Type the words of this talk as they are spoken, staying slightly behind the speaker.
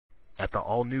At the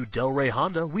all-new Delray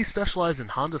Honda, we specialize in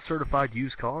Honda-certified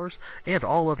used cars and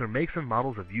all other makes and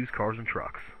models of used cars and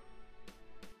trucks.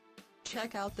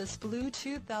 Check out this blue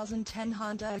 2010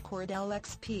 Honda Accord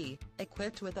LXP,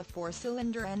 equipped with a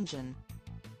 4-cylinder engine.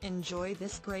 Enjoy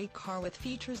this great car with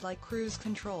features like cruise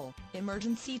control,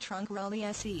 emergency trunk rally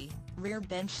SE, rear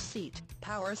bench seat,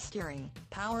 power steering,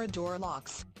 power door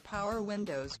locks, power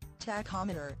windows,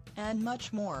 tachometer, and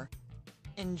much more.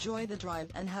 Enjoy the drive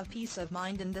and have peace of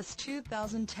mind in this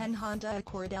 2010 Honda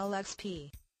Accord LXP.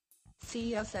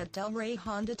 See us at Delray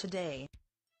Honda today.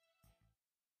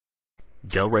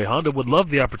 Delray Honda would love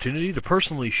the opportunity to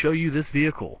personally show you this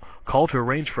vehicle. Call to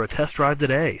arrange for a test drive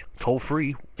today. Toll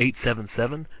free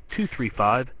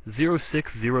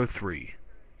 877-235-0603.